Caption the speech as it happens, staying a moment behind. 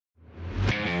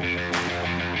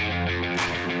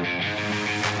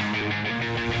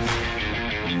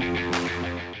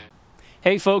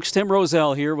Hey folks, Tim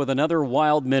Roszell here with another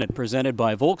Wild Minute presented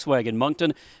by Volkswagen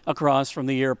Moncton across from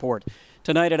the airport.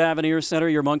 Tonight at Avenir Center,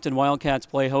 your Moncton Wildcats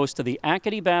play host to the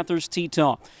Acadie-Bathurst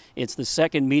Titan. It's the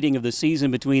second meeting of the season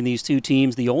between these two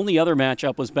teams. The only other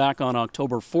matchup was back on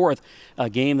October 4th, a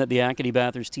game that the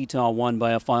Acadie-Bathurst Titan won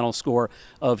by a final score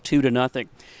of 2-0.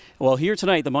 Well, here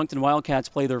tonight, the Moncton Wildcats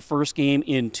play their first game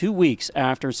in 2 weeks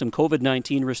after some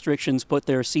COVID-19 restrictions put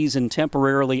their season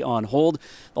temporarily on hold.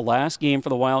 The last game for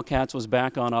the Wildcats was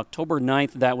back on October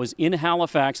 9th. That was in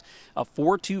Halifax, a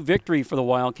 4-2 victory for the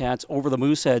Wildcats over the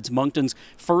Mooseheads, Moncton's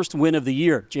first win of the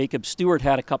year. Jacob Stewart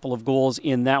had a couple of goals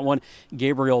in that one.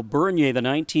 Gabriel Bernier, the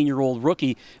 19-year-old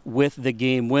rookie, with the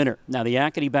game winner. Now, the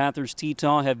Acadie-Bathurst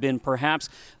Titan have been perhaps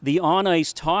the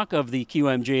on-ice talk of the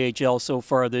QMJHL so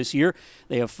far this year.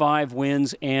 They have 5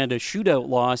 wins and a shootout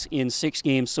loss in 6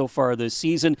 games so far this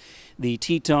season. The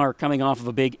Titan are coming off of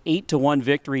a big 8-1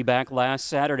 victory back last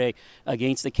Saturday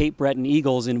against the Cape Breton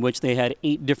Eagles, in which they had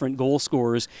 8 different goal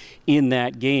scorers in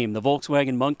that game. The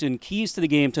Volkswagen Moncton Keys to the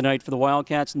game tonight for the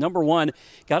Wildcats. Number one,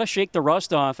 got to shake the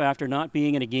rust off after not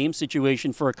being in a game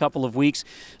situation for a couple of weeks,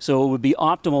 so it would be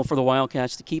optimal for the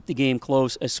Wildcats to keep the game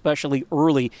close, especially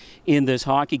early in this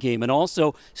hockey game. And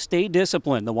also, stay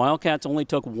disciplined. The Wildcats only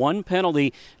took 1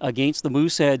 penalty against the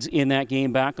Mooseheads in that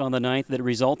game back on the 9th that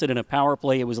resulted in a power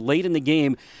play. It was late in the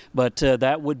game, but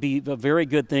that would be a very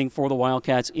good thing for the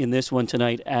Wildcats in this one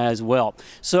tonight as well.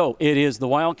 So it is the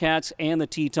Wildcats and the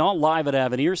Titan live at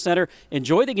Avenir Center.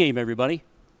 Enjoy the game, everybody.